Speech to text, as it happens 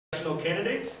congressional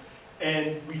candidates,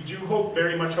 and we do hope,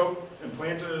 very much hope, and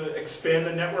plan to expand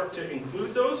the network to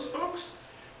include those folks.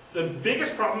 The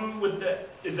biggest problem with that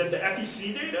is that the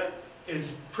FEC data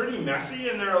is pretty messy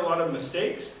and there are a lot of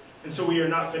mistakes, and so we are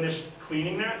not finished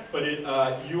cleaning that, but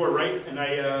you are right, and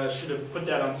I should have put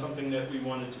that on something that we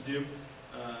wanted to do.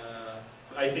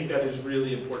 I think that is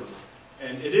really important.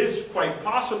 And it is quite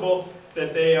possible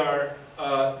that they are,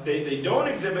 they don't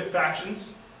exhibit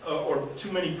factions or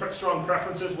too many strong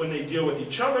preferences when they deal with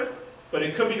each other, but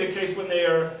it could be the case when they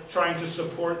are trying to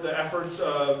support the efforts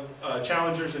of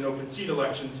challengers in open seat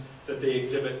elections that they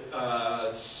exhibit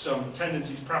some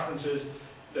tendencies, preferences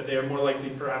that they are more likely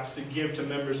perhaps to give to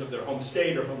members of their home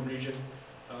state or home region.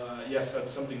 Yes,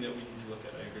 that's something that we need to look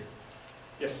at, I agree.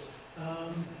 Yes?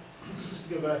 So just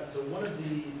to go back, so one of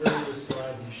the earlier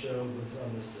slides you showed was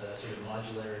on this sort of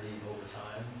modularity over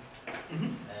time.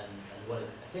 Mm-hmm. And what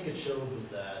I think it showed was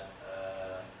that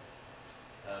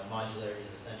modularity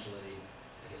is essentially,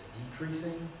 I guess,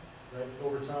 decreasing, right,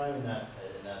 over time, and that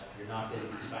you're not getting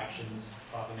these factions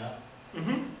popping up.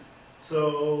 Mm-hmm.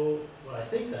 So what I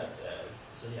think that says,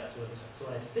 so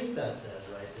what I think that says,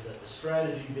 right, is that the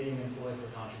strategy being employed for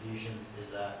contributions is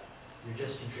that you're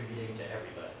just contributing to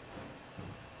everybody,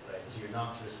 right? So you're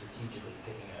not sort of strategically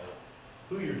picking out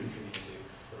who you're contributing to,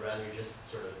 but rather you're just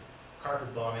sort of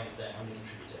carpet bombing and saying, I'm going to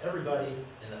contribute to everybody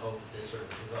in the hope that this sort of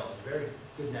develops a very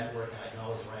good network and I can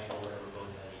always wrangle whatever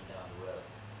votes I need down the road.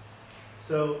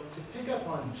 So to pick up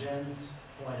on Jen's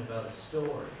point about a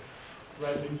story,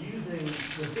 right, when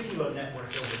thinking about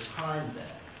networks over time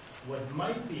then, what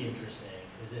might be interesting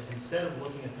is if instead of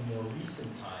looking at the more recent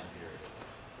time period,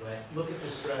 right, look at the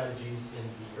strategies in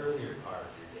the earlier part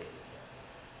of your data set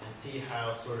and see how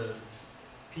sort of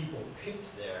people picked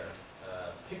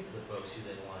the folks who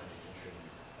they wanted to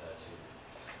contribute to.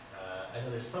 I know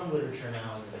there's some literature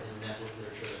now in network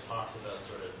literature that talks about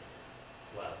sort of,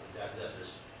 well, exactly that's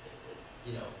just,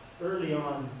 you know, early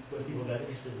on when people got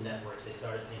interested in networks, they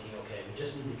started thinking, okay, we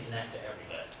just need to connect to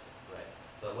everybody, right?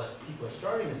 But what people are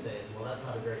starting to say is, well, that's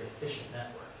not a very efficient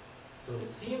network. So what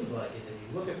it seems like is if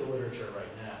you look at the literature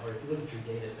right now, or if you look at your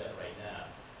data set right now,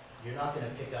 you're not going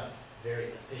to pick up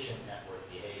very efficient network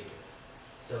behavior.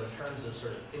 So in terms of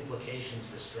sort of implications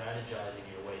for strategizing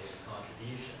your way through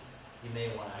contributions, you may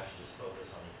want to actually just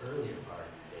focus on the earlier part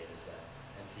of your data set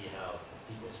and see how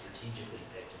people strategically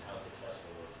picked and how successful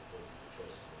those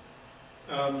choices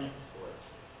were.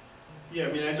 Yeah,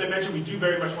 I mean, as I mentioned, we do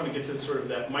very much want to get to sort of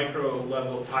that micro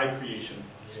level tie creation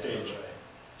stage.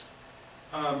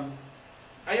 Right.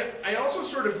 I also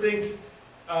sort of think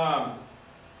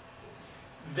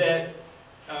that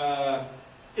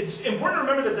it's important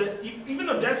to remember that even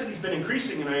though density has been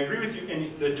increasing, and I agree with you,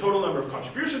 and the total number of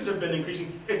contributions have been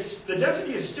increasing, the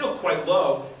density is still quite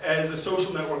low as a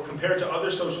social network compared to other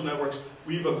social networks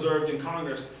we've observed in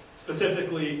Congress,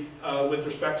 specifically with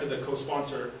respect to the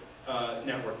co-sponsor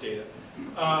network data.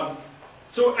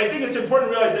 So I think it's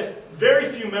important to realize that very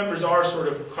few members are sort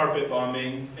of carpet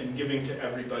bombing and giving to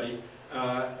everybody.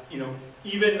 You know,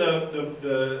 even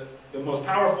the most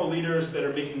powerful leaders that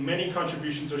are making many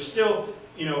contributions are still,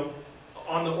 you know,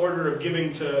 on the order of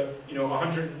giving to, you know,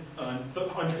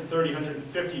 130,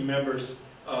 150 members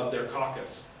of their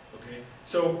caucus. Okay,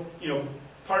 so you know,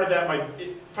 part of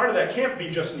that can't be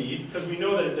just need, because we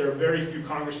know that there are very few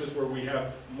Congresses where we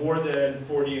have more than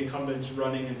 40 incumbents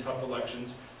running in tough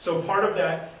elections. So part of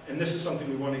that, and this is something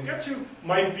we want to get to,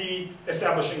 might be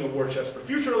establishing a war chest for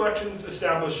future elections,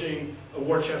 establishing a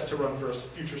war chest to run for a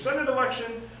future Senate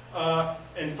election,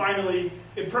 and finally,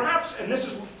 perhaps, and this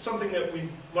is something that we'd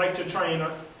like to try and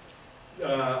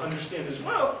understand as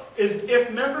well, is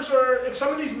if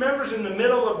some of these members in the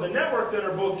middle of the network that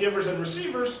are both givers and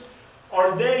receivers,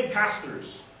 are they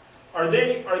pass-throughs? Are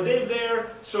they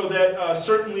there so that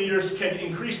certain leaders can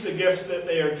increase the gifts that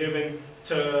they are giving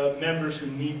to members who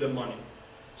need the money?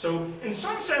 So in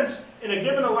some sense, in a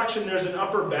given election, there's an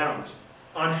upper bound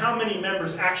on how many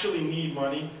members actually need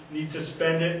money, need to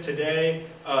spend it today,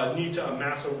 need to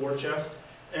amass a war chest.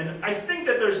 And I think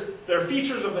that there are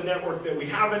features of the network that we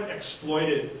haven't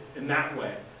exploited in that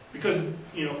way. Because,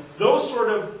 you know, those sort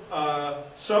of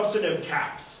substantive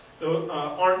caps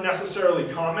aren't necessarily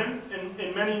common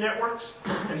in many networks.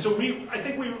 And so I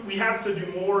think we have to do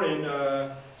more in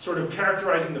sort of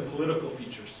characterizing the political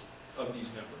features of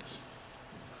these networks.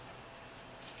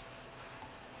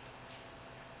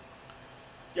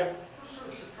 Yeah? I'm sort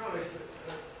of surprised that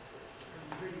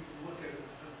when we look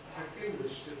at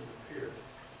Gingrich didn't appear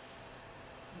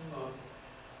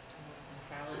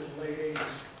in the late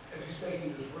 80s as he's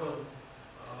making his run.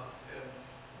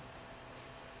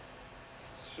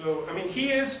 So, I mean,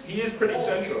 he is pretty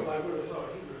central. I would have thought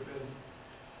he would have been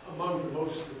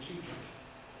strategic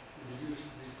in the use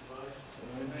of these devices?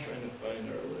 I'm trying to find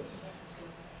our list.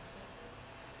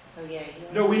 Oh, yeah.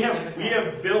 No, we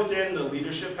have built in the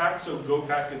leadership pack, so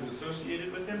GoPack is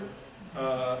associated with him.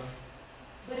 But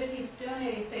if he's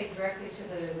donating, say, directly to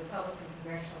the Republican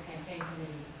Congressional Campaign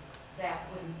Committee, that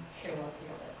wouldn't show up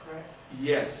here, correct?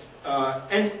 Yes,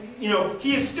 and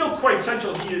he is still quite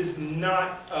central. He is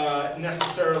not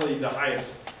necessarily the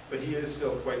highest, but he is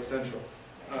still quite central.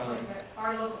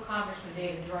 Our local Congressman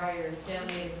David Dreyer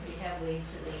donated pretty heavily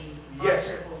to the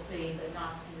Yes. RCCC, but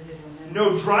not to individual members.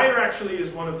 No, Dreyer actually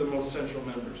is one of the most central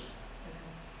members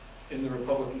in the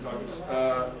Republican caucus.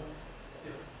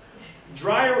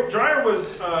 Dreyer was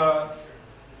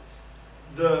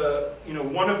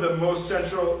one of the most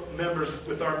central members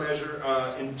with our measure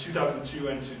in 2002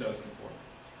 and 2004.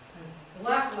 The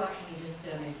last election, he just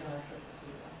donated to our RCCC,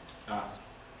 Ah.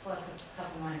 plus a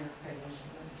couple minor presidential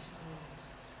members.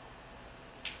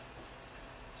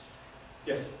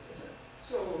 Yes.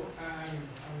 So,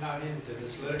 I'm not into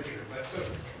this literature, but so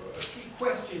a key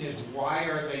question is, why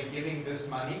are they giving this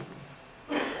money?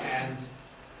 And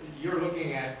you're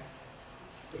looking at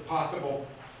the possible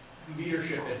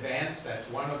leadership advance, that's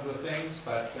one of the things,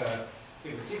 but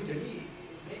it would seem to me,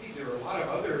 maybe there are a lot of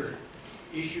other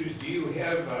issues. Do you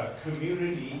have a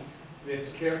community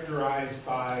that's characterized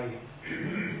by,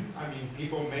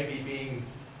 people maybe being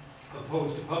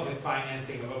opposed to public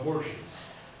financing of abortions?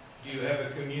 Do you have a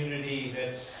community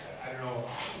that's,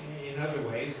 in other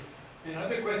ways? And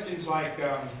other questions like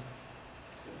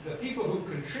the people who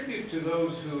contribute to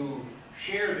those who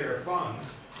share their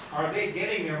funds, are they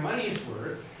getting their money's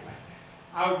worth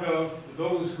out of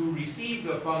those who receive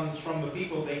the funds from the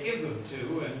people they give them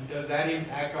to, and does that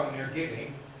impact on their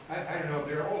giving? I don't know,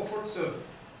 there are all sorts of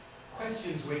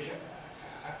questions which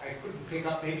I couldn't pick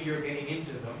up. Maybe you're getting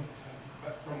into them,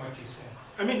 but from what you said.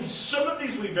 Some of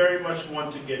these we very much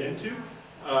want to get into.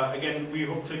 Again, we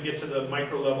hope to get to the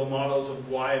micro-level models of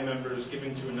why a member is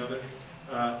giving to another.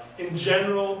 In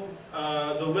general,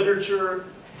 the literature,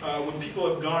 when people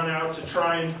have gone out to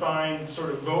try and find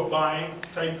sort of vote-buying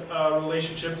type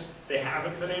relationships, they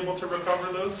haven't been able to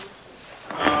recover those.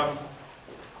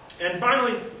 And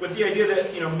finally, with the idea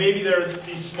that maybe there are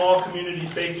these small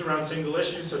communities based around single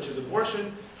issues such as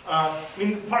abortion.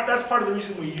 That's part of the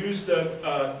reason we use the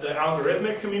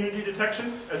algorithmic community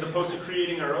detection as opposed to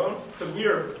creating our own, because we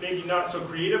are maybe not so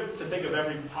creative to think of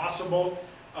every possible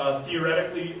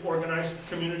theoretically organized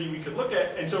community we could look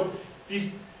at. And so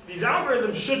these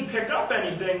algorithms should pick up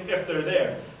anything if they're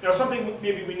there. Now, something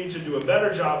maybe we need to do a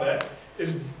better job at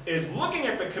is looking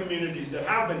at the communities that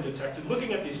have been detected,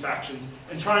 looking at these factions,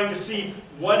 and trying to see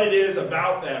what it is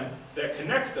about them that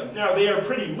connects them. Now, they are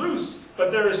pretty loose,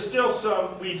 but there is still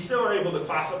we still are able to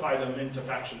classify them into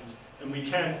factions, and we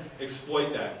can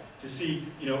exploit that to see,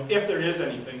 if there is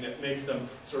anything that makes them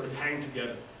sort of hang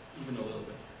together, even a little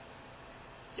bit.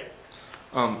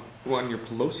 Yeah. Well, on your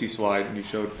Pelosi slide, when you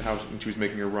showed how when she was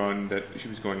making her run, that she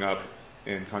was going up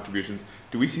in contributions.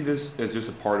 Do we see this as just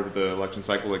a part of the election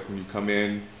cycle? Like when you come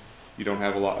in, you don't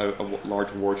have a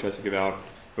large war chest to give out,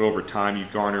 but over time you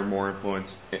garner more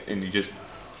influence, and you just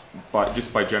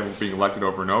by general being elected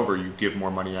over and over, you give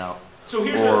more money out. So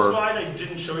here's that slide I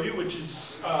didn't show you, which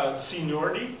is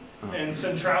seniority and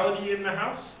centrality in the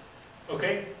House.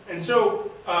 Okay, and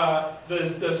so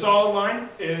the solid line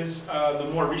is the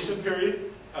more recent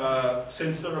period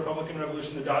since the Republican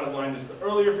Revolution. The dotted line is the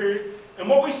earlier period. And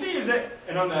what we see is that,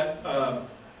 and on that,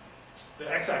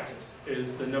 the x-axis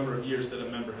is the number of years that a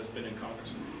member has been in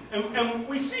Congress. And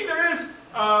we see there is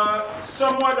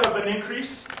somewhat of an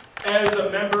increase as a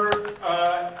member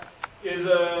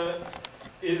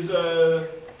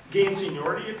gains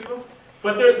seniority, if you will.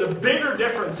 But the bigger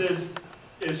difference is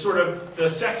sort of the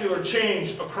secular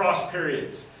change across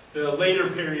periods. The later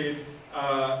period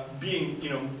being,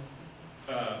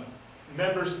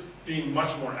 members being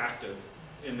much more active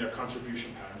in their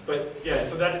contribution patterns. But yeah,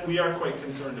 so that we are quite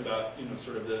concerned about,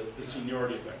 sort of the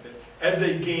seniority effect. That as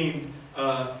they gain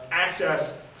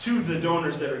access to the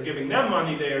donors that are giving them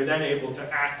money, they are then able to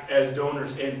act as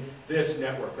donors in this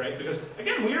network, right? Because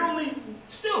again, we are only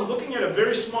still looking at a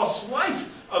very small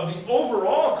slice of the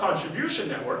overall contribution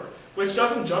network, which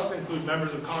doesn't just include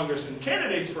members of Congress and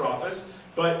candidates for office,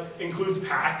 but includes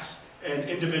PACs and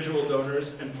individual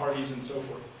donors and parties and so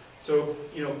forth. So,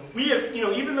 we have,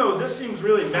 even though this seems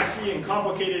really messy and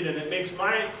complicated and it makes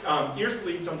my ears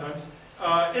bleed sometimes,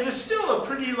 it is still a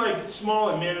pretty small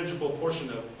and manageable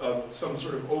portion of some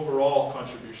sort of overall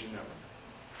contribution network.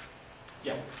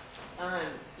 Yeah.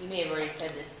 You may have already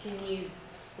said this. Can you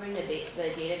bring the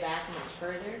data back much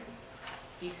further?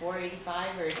 Before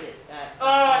 85, or is it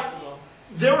possible?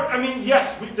 I mean,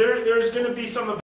 yes, there's going to be some